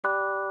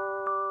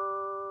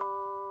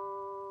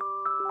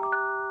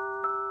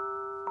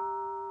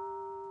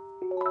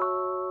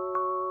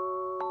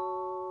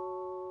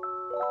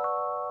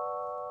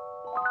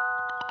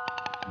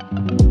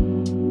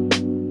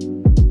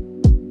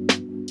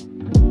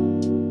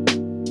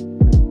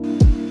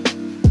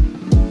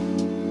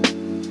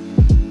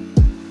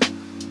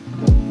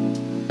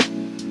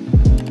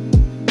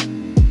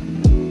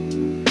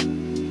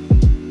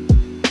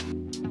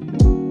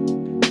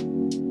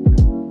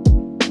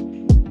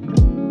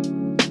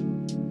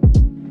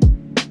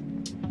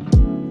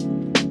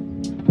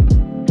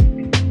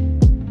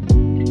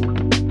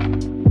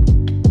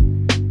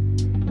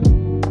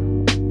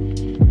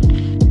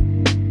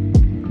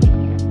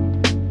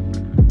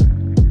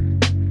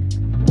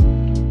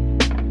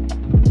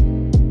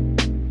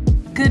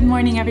Good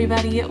morning,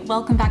 everybody.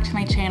 Welcome back to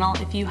my channel.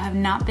 If you have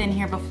not been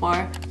here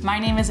before, my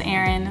name is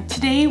Erin.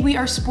 Today we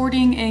are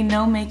sporting a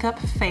no makeup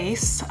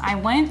face. I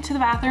went to the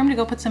bathroom to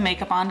go put some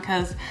makeup on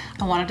because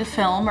I wanted to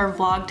film or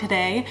vlog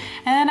today,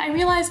 and I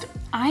realized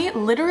I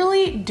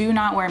literally do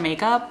not wear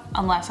makeup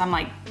unless I'm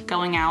like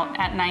going out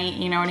at night,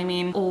 you know what I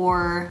mean?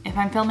 Or if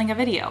I'm filming a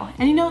video.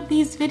 And you know,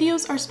 these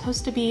videos are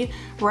supposed to be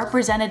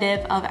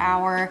representative of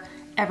our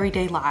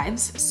everyday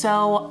lives.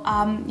 So,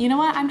 you know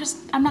what?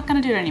 I'm not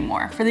gonna do it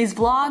anymore. For these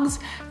vlogs,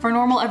 for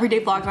normal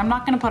everyday vlogs, I'm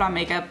not gonna put on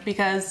makeup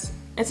because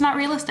it's not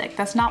realistic.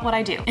 That's not what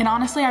I do. And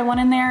honestly, I went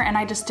in there and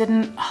I just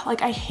didn't,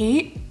 like, I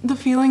hate the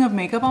feeling of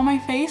makeup on my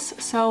face.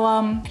 So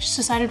I just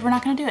decided we're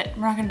not gonna do it.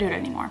 We're not gonna do it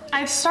anymore.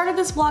 I've started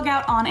this vlog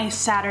out on a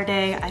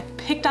Saturday. I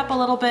picked up a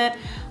little bit.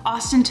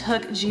 Austin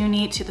took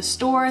Junie to the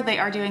store. They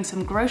are doing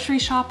some grocery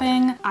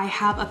shopping. I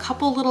have a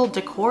couple little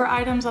decor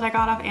items that I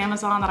got off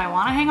Amazon that I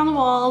wanna hang on the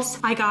walls.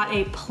 I got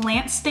a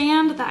plant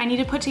stand that I need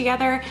to put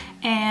together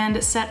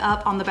and set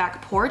up on the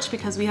back porch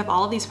because we have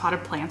all of these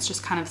potted plants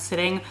just kind of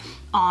sitting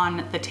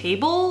on the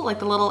table, like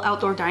the little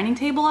outdoor dining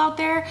table out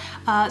there.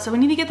 So we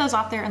need to get those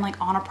off there and like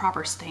on a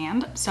proper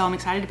stand. So I'm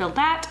excited to build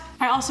that.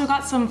 I also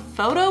got some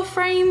photo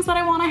frames that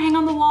I wanna hang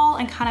on the wall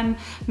and kind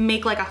of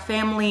make like a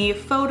family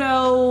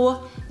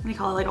photo, what do you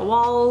call it, like a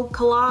wall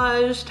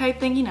collage type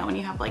thing, you know, when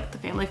you have like the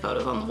family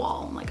photos on the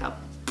wall and like a,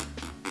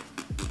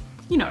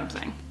 you know what I'm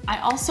saying. I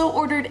also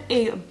ordered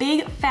a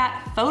big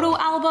fat photo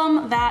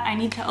album that I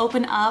need to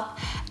open up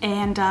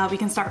and we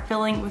can start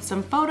filling with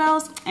some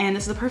photos. And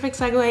this is a perfect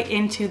segue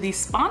into the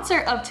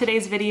sponsor of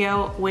today's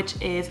video, which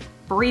is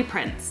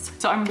FreePrints.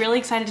 So I'm really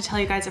excited to tell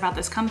you guys about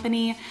this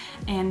company,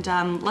 and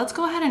let's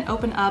go ahead and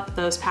open up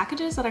those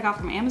packages that I got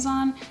from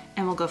Amazon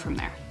and we'll go from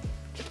there.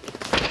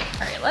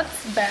 All right,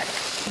 let's back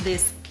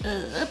this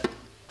up.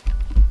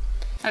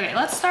 Okay,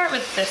 let's start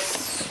with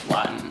this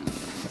one.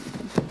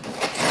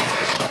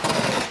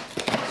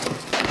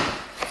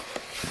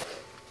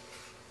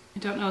 I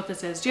don't know what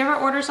this is. Do you ever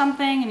order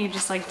something and you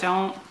just like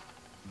don't?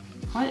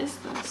 What is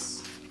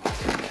this?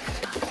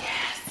 Oh,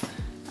 yes.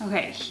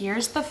 Okay,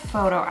 here's the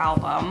photo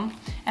album.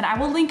 And I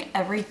will link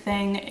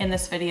everything in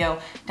this video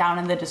down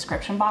in the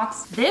description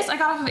box. This I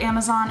got off of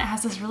Amazon. It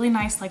has this really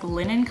nice like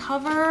linen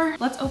cover.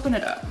 Let's open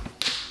it up.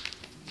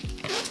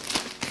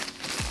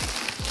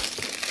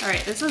 All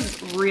right, this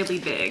is really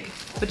big,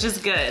 which is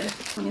good.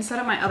 Let me set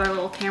up my other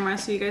little camera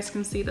so you guys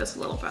can see this a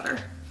little better.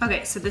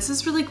 Okay, so this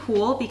is really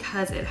cool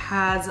because it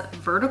has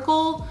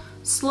vertical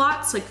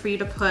slots, like for you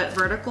to put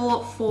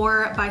vertical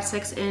 4 by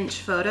 6 inch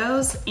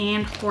photos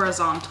and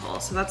horizontal.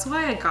 So that's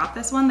why I got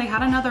this one. They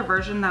had another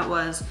version that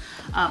was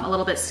a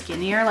little bit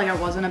skinnier, like it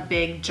wasn't a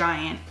big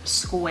giant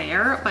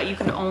square, but you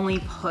could only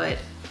put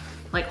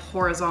like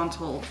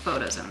horizontal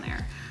photos in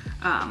there.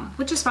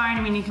 Which is fine.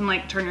 I mean, you can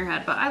like turn your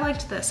head, but I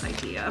liked this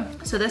idea.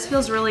 So this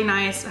feels really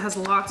nice. It has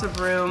lots of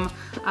room.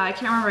 I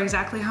can't remember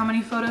exactly how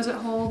many photos it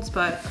holds,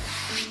 but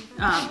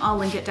I'll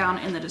link it down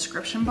in the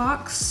description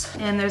box.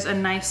 And there's a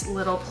nice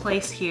little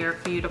place here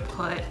for you to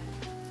put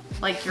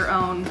like your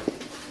own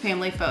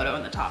family photo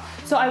in the top.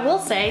 So I will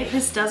say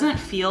this doesn't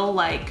feel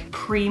like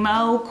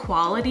primo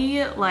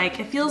quality. Like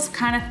it feels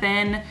kind of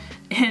thin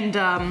and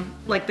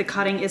like the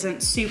cutting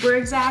isn't super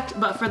exact,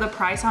 but for the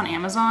price on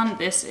Amazon,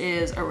 this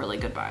is a really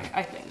good buy,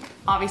 I think.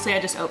 Obviously I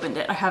just opened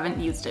it. I haven't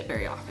used it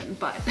very often,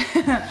 but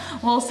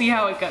we'll see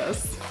how it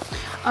goes.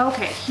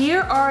 Okay,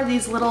 here are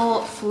these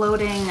little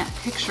floating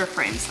picture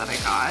frames that I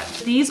got.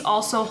 These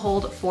also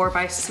hold 4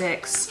 by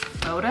 6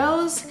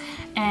 photos,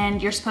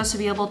 and you're supposed to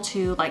be able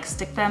to like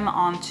stick them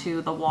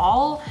onto the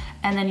wall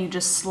and then you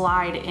just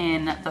slide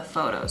in the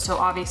photo. So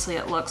obviously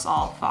it looks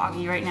all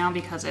foggy right now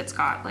because it's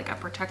got like a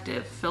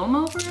protective film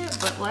over it,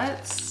 but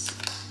let's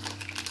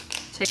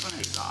take one of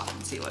these off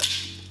and see what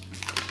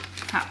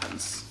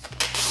happens.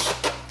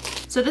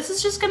 So this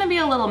is just gonna be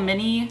a little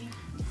mini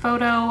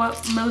photo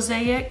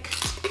mosaic,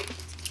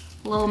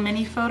 a little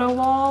mini photo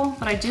wall,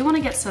 but I do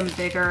wanna get some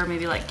bigger,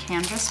 maybe like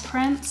canvas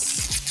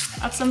prints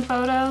of some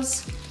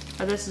photos.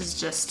 But this is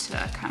just to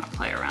kind of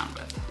play around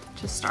with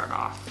to start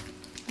off.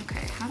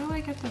 Okay, how do I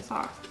get this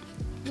off?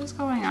 What is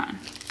going on?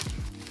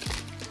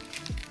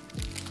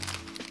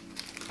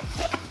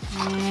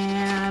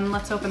 And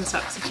let's open this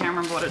up because I can't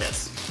remember what it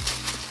is.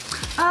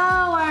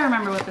 Oh, I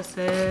remember what this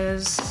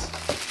is.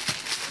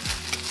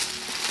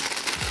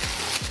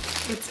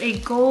 It's a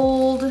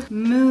gold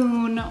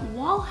moon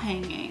wall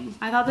hanging.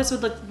 I thought this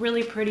would look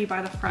really pretty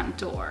by the front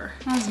door.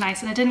 That was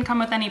nice, and it didn't come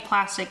with any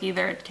plastic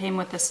either. It came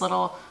with this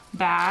little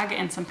bag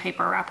and some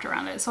paper wrapped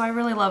around it. So I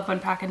really love when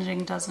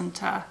packaging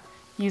doesn't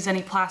use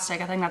any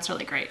plastic. I think that's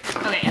really great.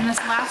 Okay, and this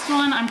last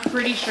one I'm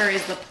pretty sure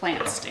is the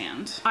plant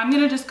stand. I'm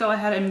gonna just go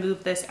ahead and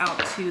move this out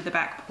to the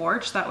back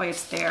porch. That way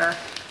it's there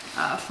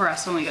for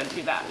us when we go to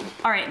do that.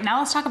 All right, now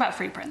let's talk about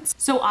FreePrints.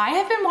 So I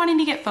have been wanting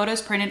to get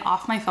photos printed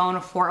off my phone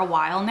for a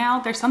while now.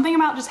 There's something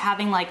about just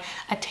having like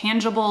a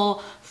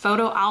tangible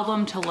photo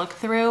album to look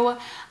through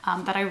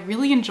that I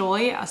really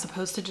enjoy, as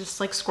opposed to just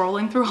like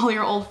scrolling through all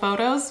your old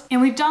photos.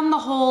 And we've done the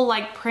whole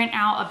like print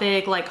out a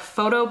big like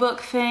photo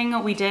book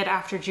thing we did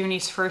after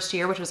Junie's first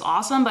year, which was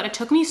awesome, but it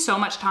took me so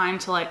much time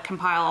to like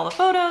compile all the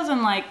photos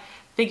and like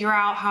figure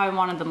out how I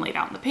wanted them laid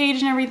out on the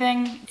page and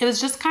everything. It was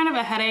just kind of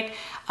a headache,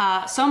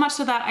 so much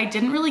so that I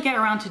didn't really get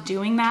around to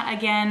doing that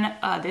again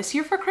this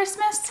year for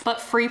Christmas. But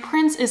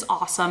FreePrints is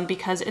awesome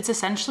because it's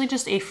essentially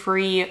just a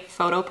free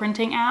photo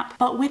printing app.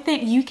 But with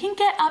it, you can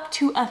get up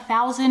to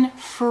 1,000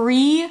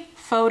 free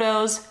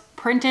photos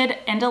printed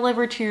and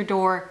delivered to your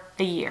door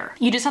a year.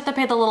 You just have to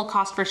pay the little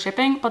cost for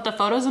shipping, but the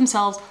photos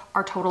themselves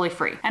are totally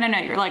free. And I know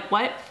you're like,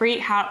 what? Free?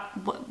 How?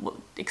 What?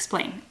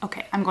 Explain.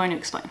 Okay, I'm going to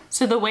explain.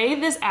 So the way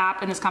this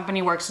app and this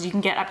company works is you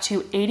can get up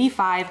to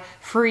 85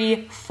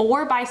 free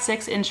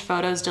 4x6-inch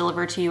photos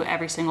delivered to you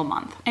every single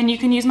month. And you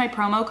can use my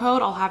promo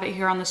code, I'll have it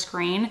here on the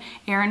screen,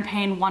 Erin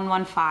Payne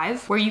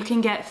 115, where you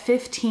can get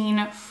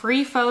 15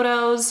 free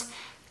photos,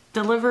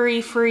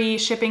 delivery free,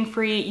 shipping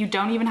free. You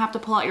don't even have to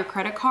pull out your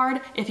credit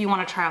card if you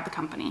want to try out the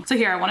company. So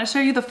here, I want to show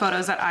you the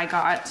photos that I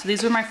got. So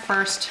these were my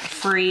first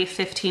free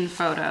 15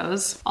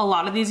 photos. A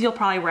lot of these you'll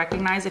probably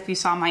recognize if you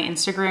saw my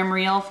Instagram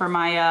reel for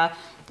my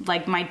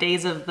like my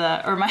days of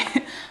the, or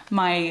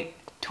my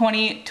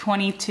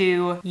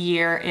 2022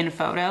 year in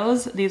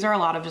photos. These are a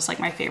lot of just like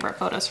my favorite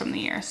photos from the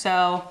year.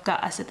 So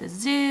got us at the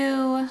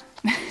zoo.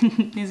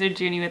 These are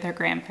Junie with her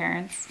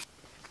grandparents.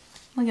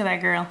 Look at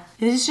that girl.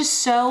 It is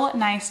just so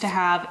nice to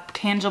have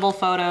tangible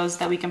photos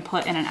that we can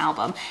put in an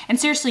album. And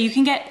seriously, you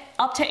can get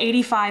up to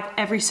 85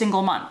 every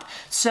single month.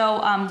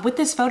 So with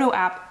this photo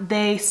app,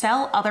 they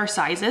sell other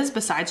sizes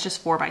besides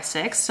just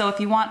 4x6. So if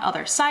you want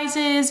other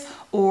sizes,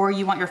 or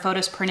you want your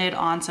photos printed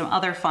on some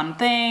other fun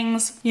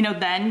things, you know,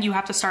 then you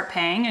have to start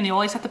paying, and you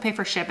always have to pay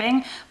for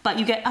shipping, but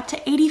you get up to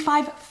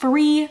 85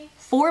 free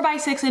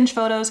 4x6-inch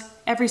photos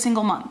every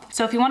single month.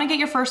 So if you want to get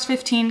your first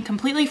 15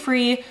 completely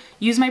free,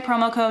 use my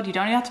promo code. You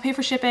don't even have to pay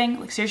for shipping.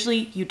 Like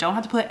seriously, you don't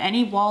have to put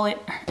any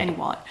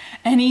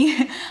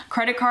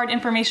credit card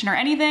information or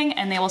anything,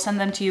 and they will send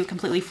them to you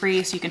completely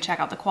free so you can check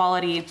out the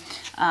quality.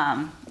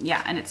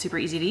 Yeah, and it's super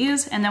easy to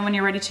use. And then when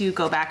you're ready to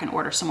go back and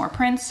order some more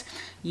prints,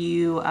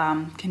 you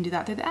can do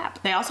that through the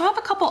app. They also have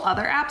a couple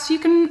other apps you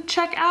can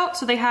check out.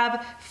 So they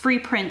have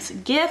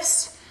FreePrints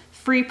Gifts,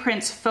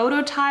 FreePrints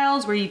Photo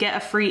Tiles, where you get a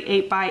free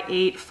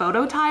 8x8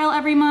 photo tile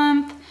every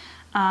month.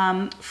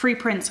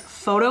 FreePrints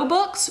Photo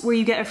Books, where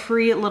you get a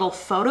free little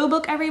photo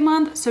book every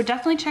month. So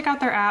definitely check out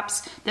their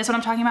apps. This one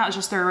I'm talking about is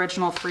just their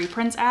original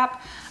FreePrints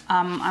app.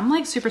 I'm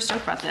like super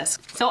stoked about this.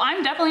 So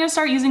I'm definitely gonna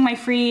start using my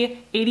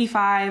free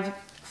 85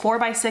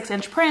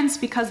 4x6-inch prints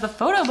because the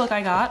photo book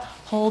I got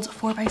holds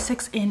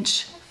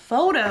 4x6-inch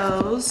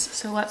photos.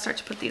 So let's start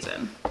to put these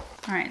in.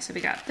 All right, so we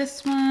got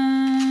this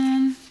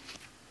one.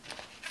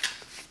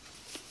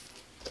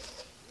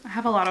 I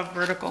have a lot of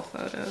vertical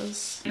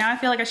photos. Now I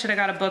feel like I should have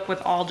got a book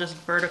with all just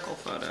vertical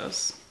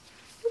photos.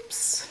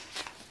 Oops.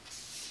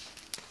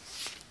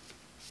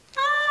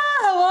 Ah,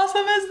 how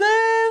awesome is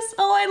this?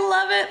 Oh, I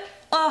love it.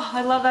 Oh,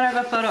 I love that I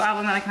have a photo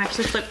album that I can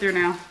actually flip through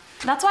now.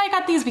 That's why I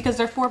got these, because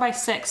they're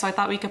 4x6, so I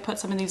thought we could put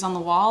some of these on the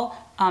wall,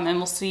 and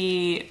we'll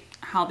see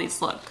how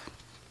these look.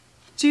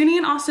 Junie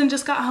and Austin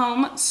just got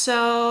home,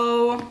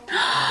 so...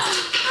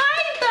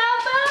 Hi,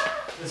 Baba!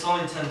 It's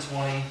only 10:20. So.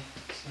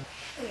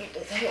 Look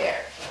at the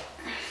hair.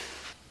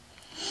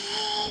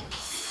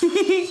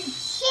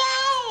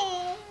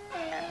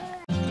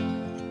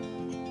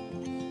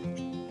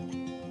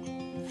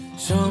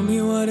 Show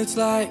me what it's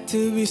like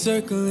to be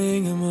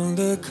circling among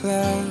the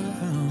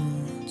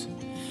clouds,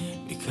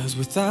 because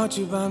without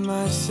you by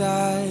my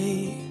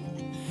side,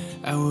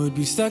 I would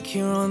be stuck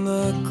here on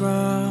the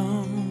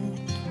ground.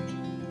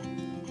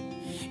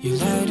 You're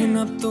lighting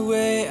up the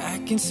way, I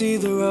can see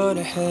the road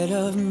ahead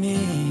of me.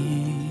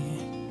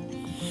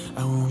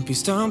 I won't be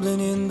stumbling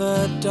in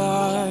the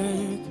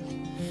dark.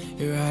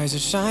 Your eyes are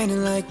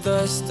shining like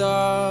the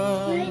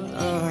stars.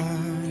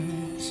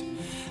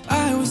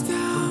 I was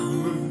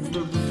down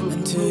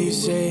until you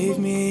saved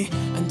me,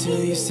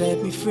 until you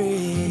set me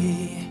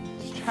free.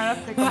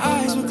 My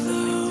eyes were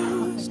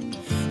closed,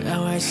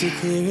 now I see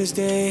clear as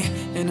day,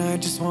 and I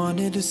just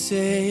wanted to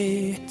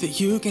say that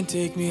you can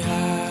take me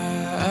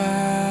high.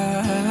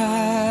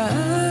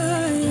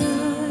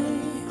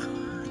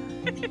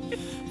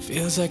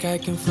 Feels like I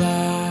can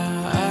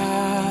fly.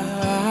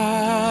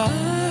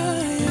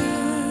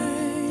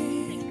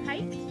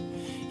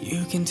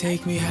 You can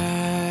take me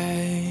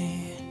high.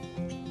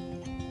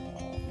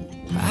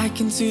 I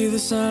can see the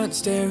sun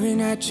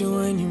staring at you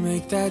when you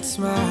make that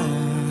smile.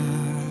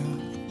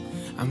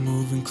 I'm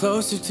moving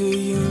closer to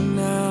you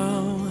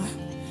now.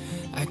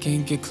 I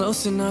can't get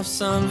close enough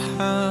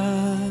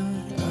somehow.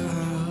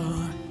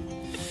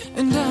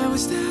 And I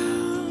was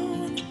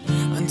down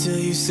until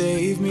you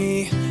saved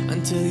me,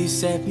 until you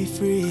set me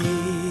free.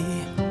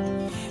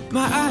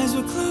 My eyes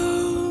were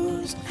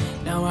closed,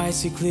 Now I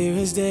see clear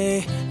as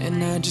day,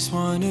 and I just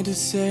wanted to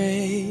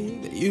say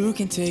that you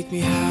can take me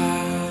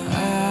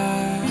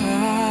high.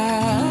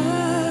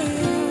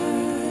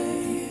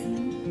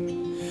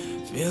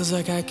 Feels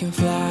like I can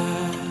fly.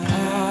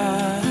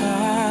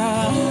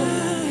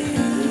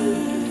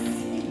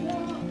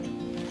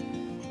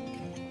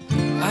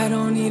 I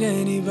don't need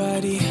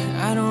anybody,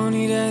 I don't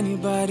need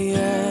anybody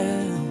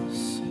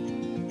else.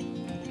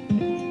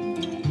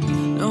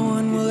 No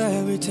one will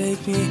ever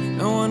take me,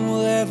 no one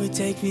will ever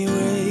take me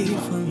away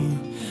from you.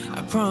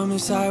 I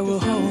promise I will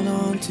hold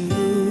on to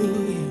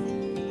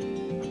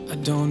you. I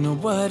don't know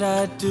what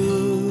I'd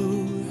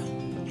do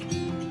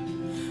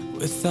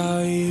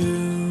without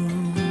you.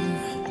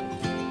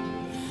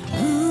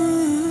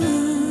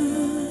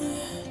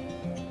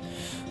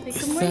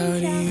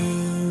 Without you.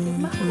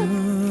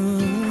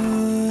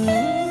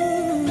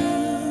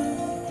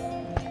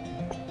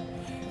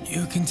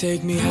 You can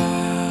take me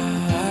high.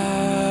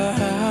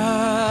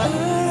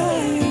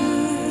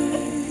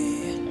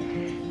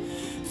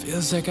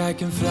 Feels like I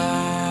can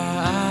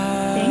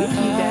fly. Thank you,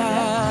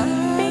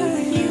 Dad.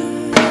 Thank you.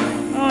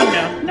 Oh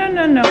no, no,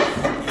 no, no.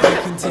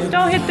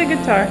 Don't hit the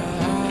guitar.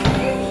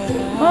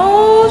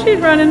 Oh, she's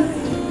running.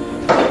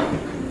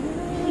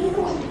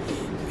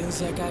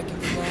 Feels like I can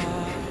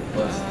fly.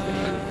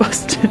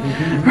 Busted.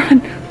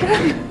 Run,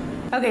 run.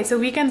 Okay, so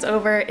weekend's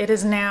over. It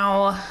is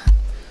now,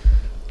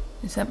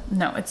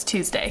 no, it's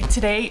Tuesday.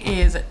 Today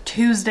is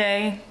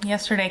Tuesday.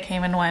 Yesterday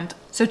came and went.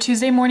 So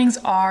Tuesday mornings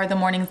are the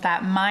mornings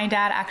that my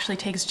dad actually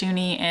takes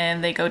Junie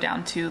and they go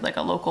down to like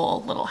a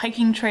local little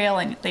hiking trail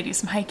and they do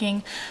some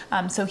hiking.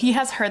 So he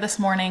has her this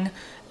morning.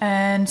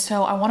 And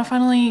so I want to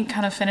finally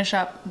kind of finish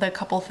up the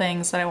couple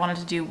things that I wanted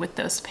to do with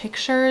those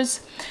pictures.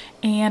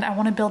 And I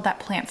want to build that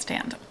plant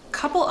stand.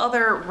 Couple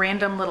other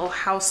random little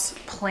house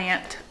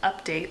plant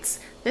updates.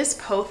 This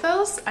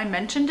pothos, I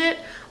mentioned it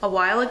a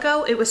while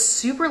ago. It was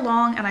super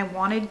long and I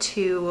wanted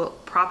to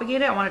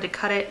propagate it. I wanted to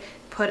cut it,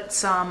 put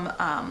some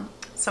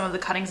of the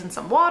cuttings in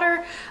some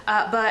water,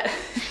 but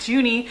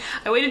Junie,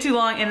 I waited too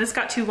long and this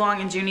got too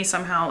long and Junie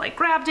somehow like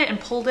grabbed it and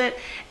pulled it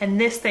and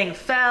this thing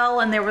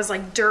fell and there was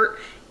like dirt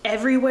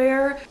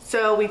everywhere.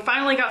 So we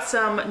finally got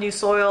some new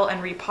soil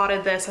and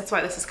repotted this. That's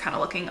why this is kind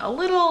of looking a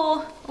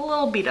little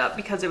beat up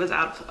because it was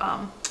out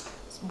of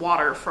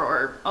water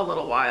for a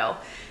little while.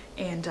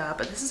 And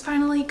but this is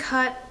finally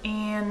cut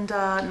and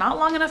not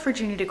long enough for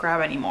Junie to grab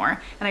anymore.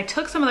 And I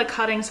took some of the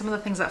cuttings, some of the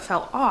things that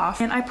fell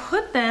off, and I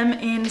put them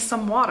in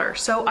some water.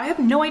 So I have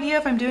no idea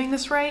if I'm doing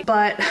this right,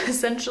 but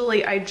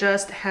essentially I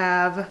just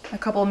have a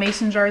couple of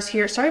mason jars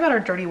here. Sorry about our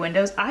dirty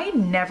windows. I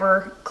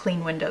never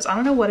clean windows. I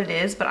don't know what it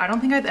is, but I don't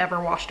think I've ever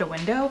washed a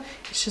window.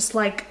 It's just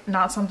like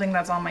not something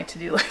that's on my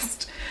to-do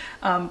list.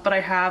 But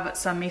I have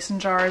some mason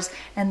jars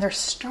and they're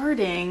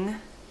starting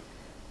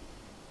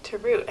to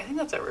root. I think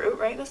that's a root,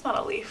 right? That's not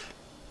a leaf.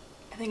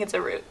 I think it's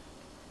a root.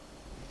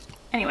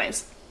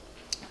 Anyways,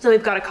 so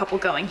we've got a couple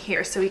going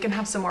here so we can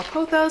have some more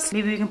pothos.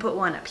 Maybe we can put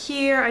one up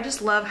here. I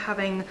just love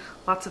having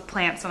lots of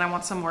plants and I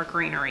want some more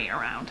greenery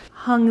around.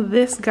 Hung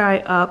this guy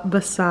up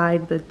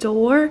beside the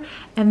door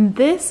and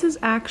this is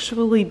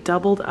actually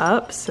doubled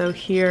up. So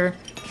here,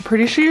 I'm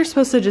pretty sure you're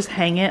supposed to just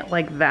hang it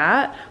like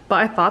that, but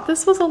I thought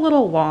this was a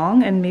little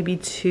long and maybe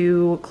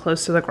too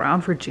close to the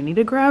ground for Junie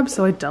to grab.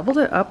 So I doubled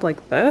it up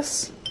like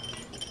this.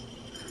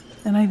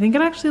 And I think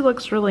it actually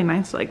looks really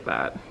nice like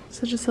that.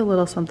 So just a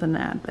little something to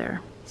add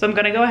there. So I'm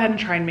gonna go ahead and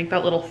try and make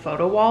that little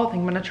photo wall. I think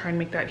I'm gonna try and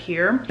make that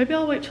here. Maybe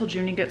I'll wait till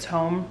Junie gets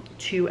home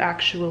to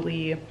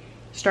actually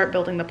start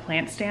building the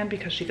plant stand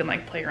because she can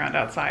like play around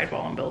outside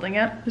while I'm building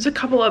it. There's a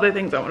couple other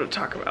things I want to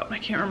talk about. I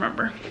can't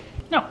remember.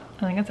 No, I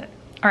think that's it.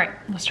 All right,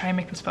 let's try and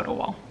make this photo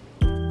wall.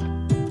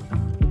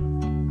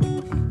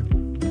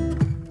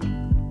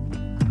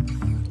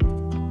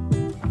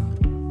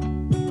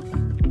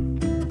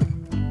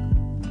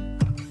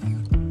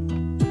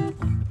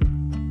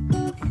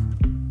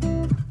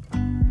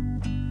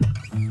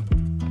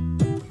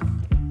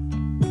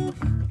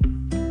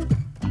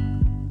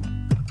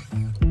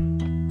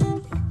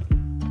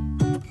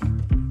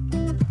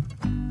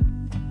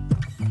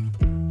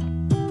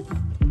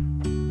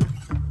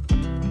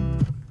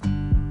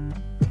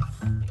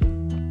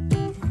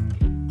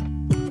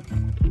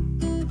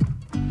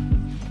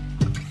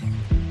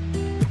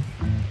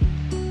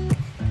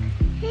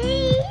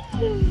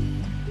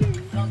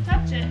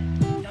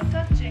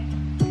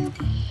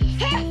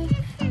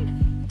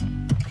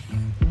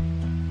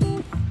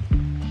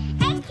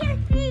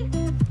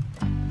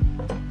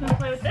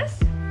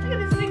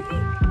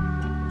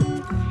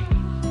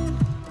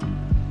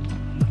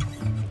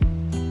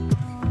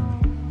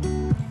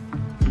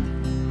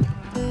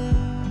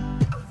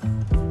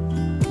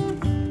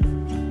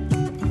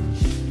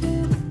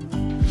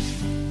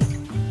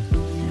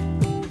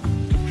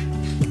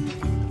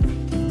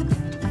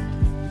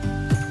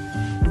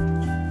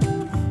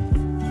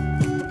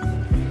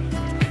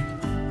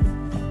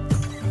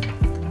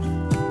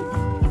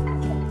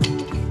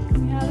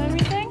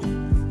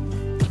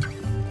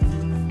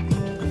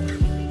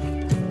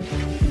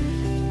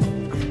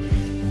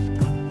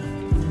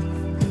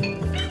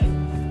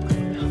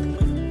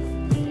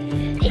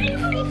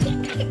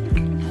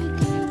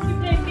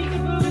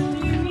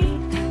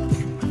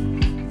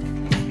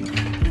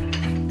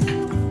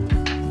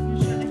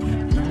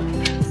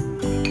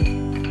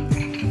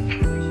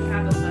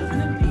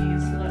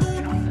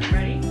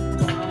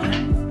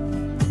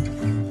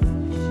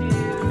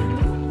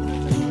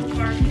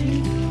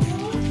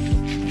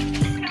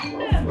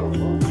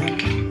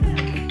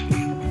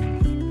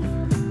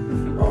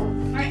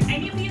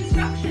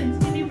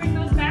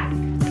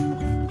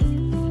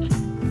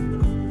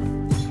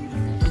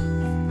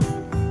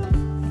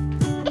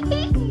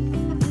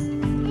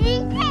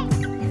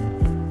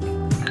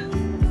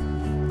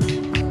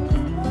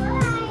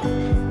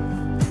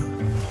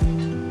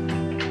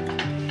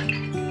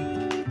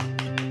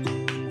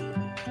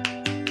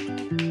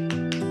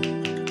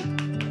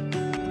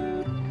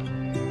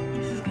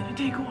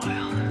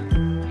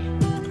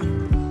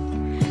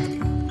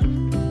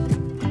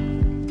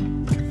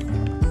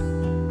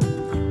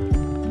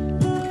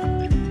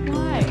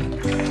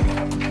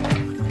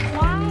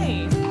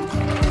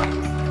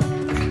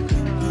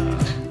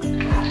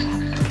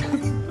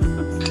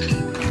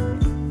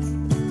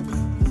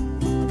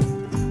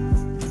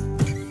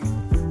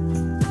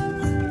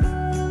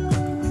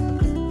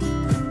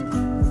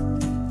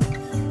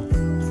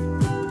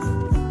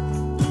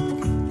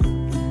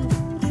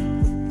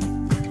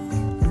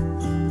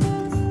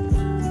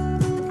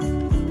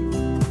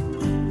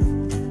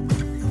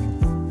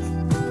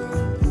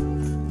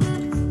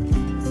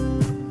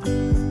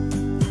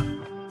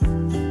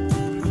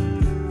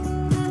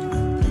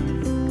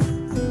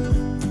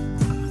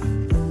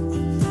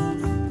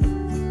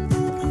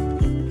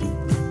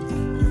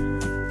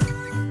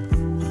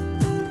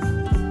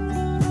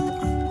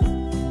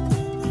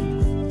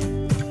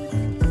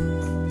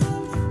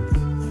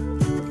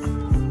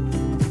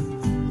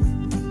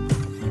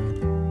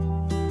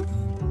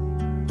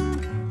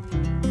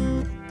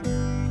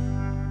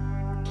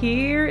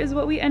 here is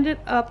what we ended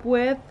up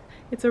with.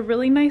 It's a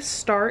really nice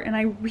start, and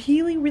I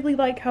really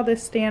like how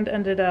this stand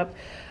ended up.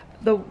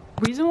 The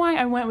reason why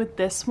I went with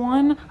this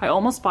one, I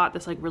almost bought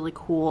this like really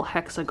cool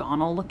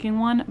hexagonal looking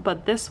one,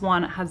 but this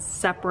one has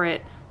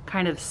separate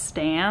kind of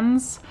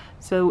stands.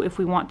 So if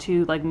we want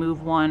to like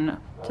move one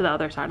to the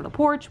other side of the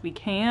porch, we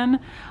can,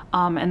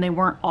 and they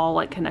weren't all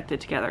like connected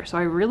together. So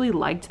I really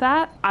liked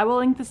that. I will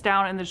link this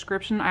down in the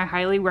description. I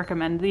highly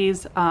recommend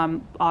these.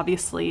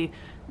 Obviously,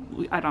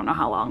 I don't know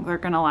how long they're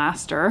gonna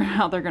last or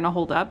how they're gonna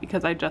hold up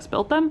because I just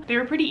built them. They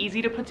were pretty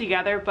easy to put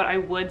together, but I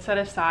would set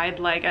aside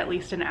like at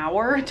least an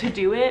hour to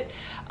do it.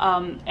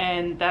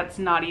 And that's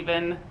not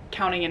even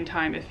counting in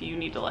time if you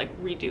need to like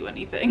redo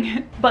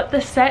anything. But the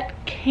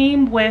set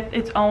came with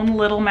its own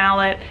little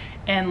mallet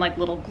and like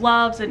little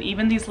gloves and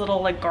even these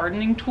little like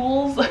gardening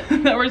tools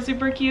that were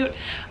super cute.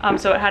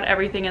 So it had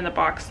everything in the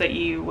box that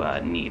you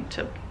need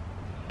to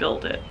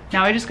build it.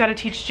 Now I just gotta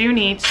teach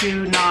Junie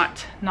to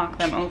not knock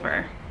them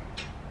over.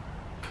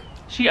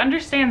 She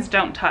understands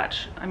don't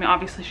touch. I mean,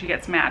 obviously she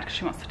gets mad because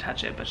she wants to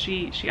touch it, but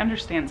she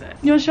understands it.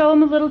 You wanna show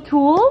them the little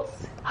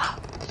tools?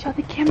 Show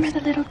the camera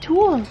the little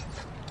tools.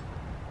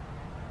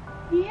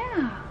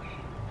 Yeah.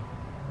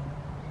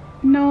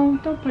 No,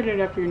 don't put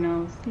it up your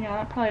nose. Yeah,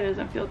 that probably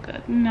doesn't feel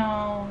good.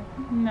 No.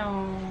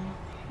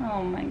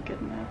 Oh my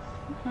goodness.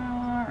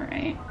 All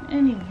right,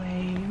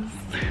 anyways.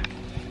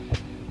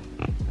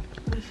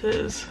 This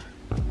is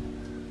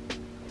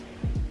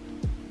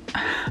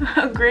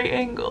a great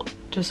angle.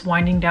 Just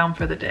winding down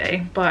for the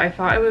day, but I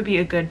thought it would be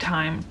a good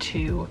time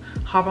to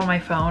hop on my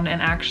phone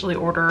and actually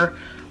order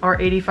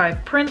our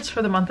 85 prints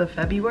for the month of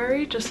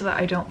February, just so that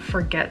I don't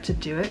forget to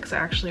do it, because I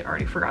actually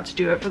already forgot to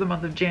do it for the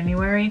month of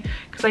January,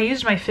 because I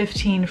used my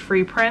 15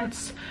 free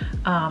prints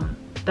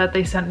that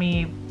they sent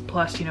me,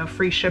 plus, you know,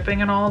 free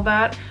shipping and all of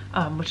that,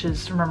 which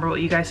is, remember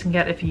what you guys can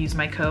get if you use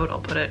my code. I'll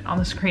put it on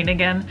the screen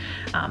again,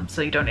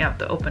 so you don't have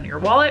to open your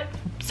wallet.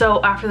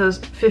 So after those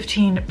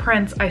 15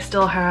 prints, I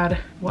still had,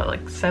 what,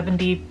 like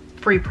 70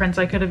 free prints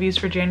I could have used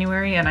for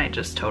January, and I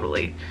just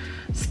totally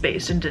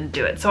spaced and didn't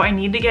do it. So I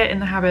need to get in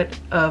the habit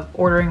of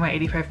ordering my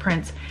 85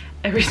 prints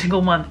every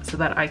single month so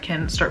that I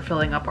can start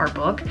filling up our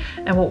book.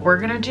 And what we're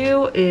gonna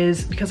do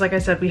is, because like I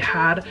said, we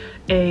had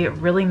a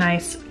really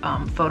nice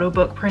photo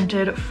book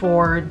printed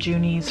for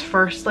Junie's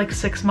first like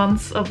 6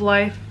 months of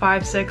life,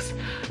 5, 6,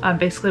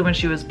 basically when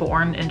she was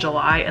born in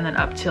July, and then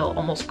up till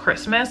almost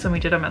Christmas, and we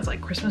did them as like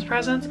Christmas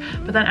presents.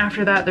 But then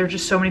after that, there were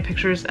just so many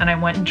pictures, and I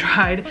went and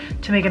tried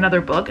to make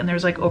another book, and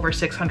there's like over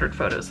 600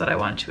 photos that I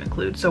wanted to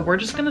include. So we're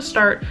just gonna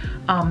start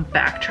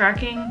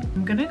backtracking.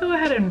 I'm gonna go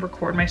ahead and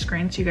record my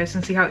screen so you guys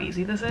can see how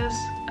easy this is.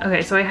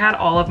 Okay, so I had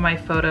all of my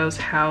photos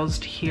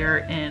housed here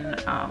in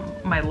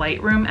my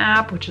Lightroom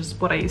app, which is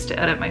what I use to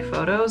edit my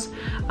photos.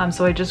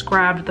 So I just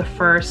grabbed the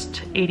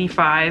first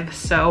 85,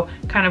 so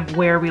kind of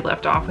where we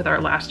left off with our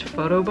last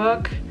photo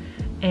book,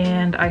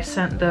 and I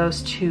sent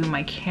those to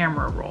my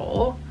camera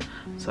roll.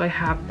 So I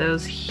have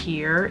those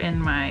here in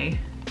my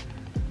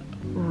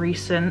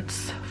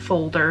recents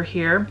folder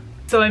here.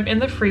 So I'm in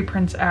the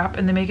FreePrints app,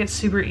 and they make it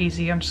super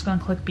easy. I'm just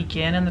gonna click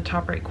begin in the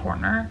top right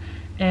corner,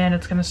 and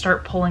it's gonna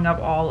start pulling up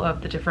all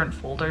of the different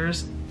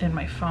folders in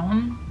my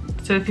phone.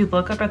 So if you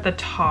look up at the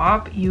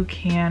top, you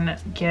can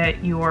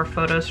get your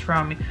photos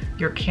from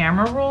your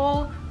camera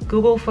roll,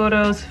 Google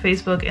Photos,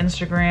 Facebook,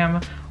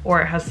 Instagram,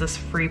 or it has this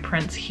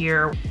FreePrints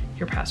here.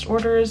 Your past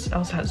orders, it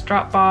also has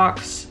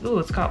Dropbox. Ooh,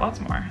 it's got lots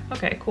more.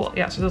 Okay, cool.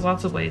 Yeah, so there's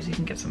lots of ways you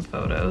can get some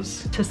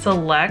photos. To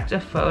select a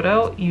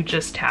photo, you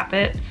just tap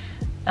it.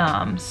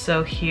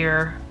 So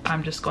here,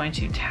 I'm just going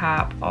to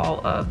tap all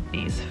of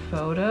these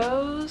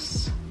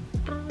photos.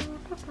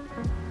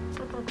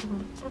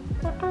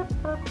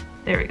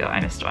 There we go, I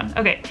missed one.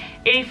 Okay,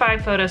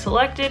 85 photos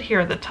selected here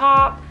at the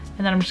top,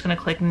 and then I'm just gonna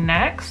click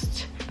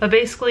next. But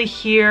basically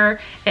here,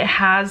 it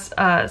has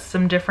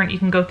some different, you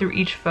can go through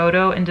each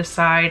photo and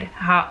decide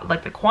how,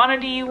 like the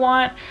quantity you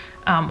want,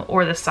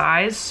 or the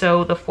size.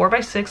 So the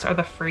 4x6 are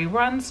the free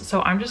ones.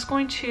 So I'm just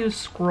going to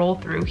scroll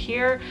through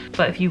here,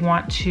 but if you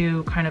want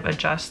to kind of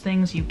adjust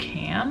things, you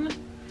can.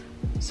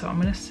 So I'm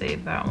gonna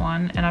save that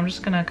one, and I'm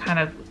just gonna kind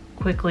of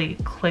quickly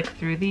click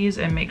through these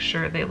and make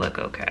sure they look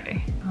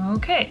okay.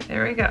 Okay,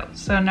 there we go.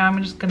 So now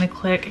I'm just gonna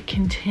click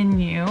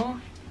continue,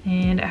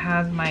 and it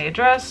has my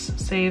address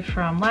saved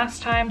from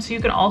last time. So you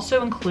can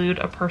also include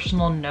a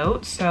personal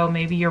note. So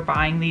maybe you're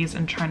buying these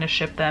and trying to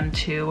ship them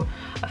to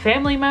a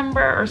family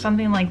member or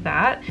something like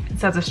that. It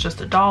says it's just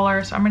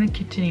 $1. So I'm gonna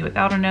continue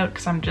without a note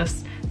because I'm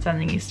just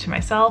sending these to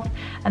myself.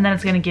 And then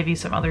it's gonna give you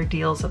some other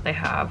deals that they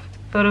have.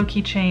 Photo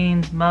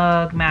keychains,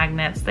 mug,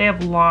 magnets. They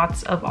have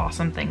lots of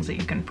awesome things that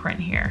you can print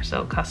here.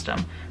 So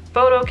custom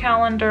photo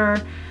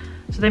calendar.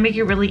 So they make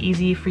it really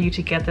easy for you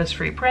to get those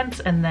free prints,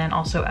 and then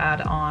also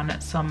add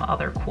on some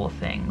other cool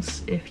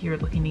things if you're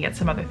looking to get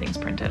some other things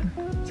printed.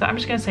 So I'm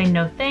just gonna say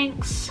no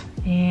thanks.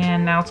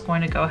 And now it's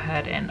going to go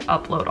ahead and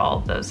upload all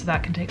of those. So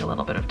that can take a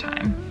little bit of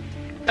time.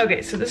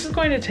 Okay, so this is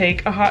going to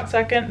take a hot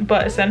second,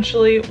 but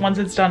essentially once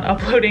it's done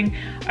uploading,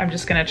 I'm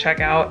just gonna check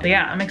out. But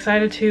yeah, I'm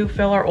excited to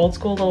fill our old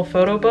school little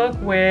photo book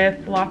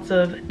with lots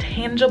of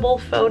tangible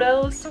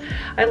photos.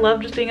 I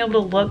love just being able to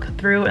look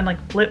through and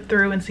like flip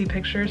through and see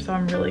pictures, so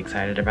I'm really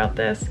excited about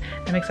this.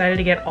 I'm excited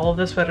to get all of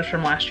those photos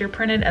from last year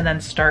printed and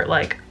then start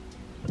like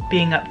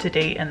being up to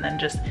date, and then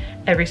just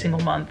every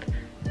single month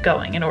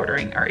going and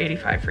ordering our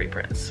 85 free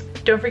prints.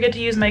 Don't forget to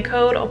use my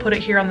code. I'll put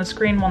it here on the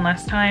screen one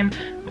last time.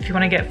 If you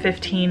want to get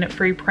 15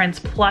 free prints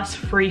plus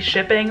free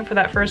shipping for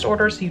that first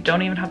order, so you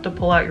don't even have to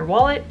pull out your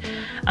wallet,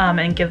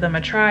 and give them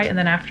a try. And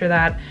then after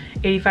that,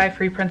 85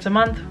 free prints a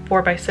month,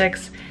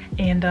 4x6,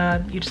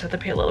 and you just have to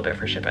pay a little bit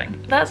for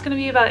shipping. That's gonna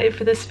be about it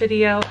for this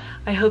video.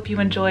 I hope you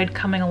enjoyed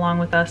coming along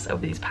with us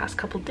over these past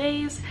couple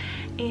days.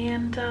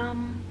 And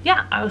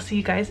yeah, I will see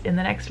you guys in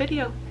the next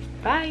video.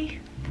 Bye.